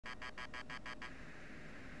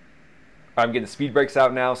I'm getting the speed brakes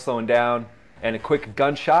out now, slowing down, and a quick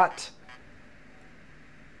gunshot.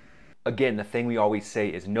 Again, the thing we always say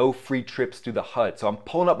is no free trips through the HUD. So I'm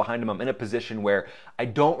pulling up behind him. I'm in a position where I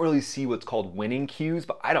don't really see what's called winning cues,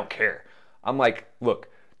 but I don't care. I'm like, look,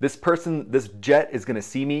 this person, this jet is gonna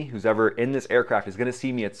see me, who's ever in this aircraft is gonna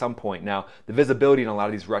see me at some point. Now, the visibility in a lot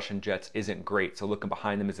of these Russian jets isn't great, so looking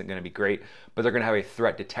behind them isn't gonna be great, but they're gonna have a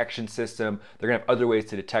threat detection system. They're gonna have other ways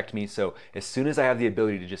to detect me. So as soon as I have the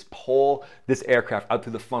ability to just pull this aircraft out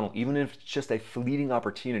through the funnel, even if it's just a fleeting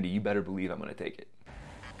opportunity, you better believe I'm gonna take it.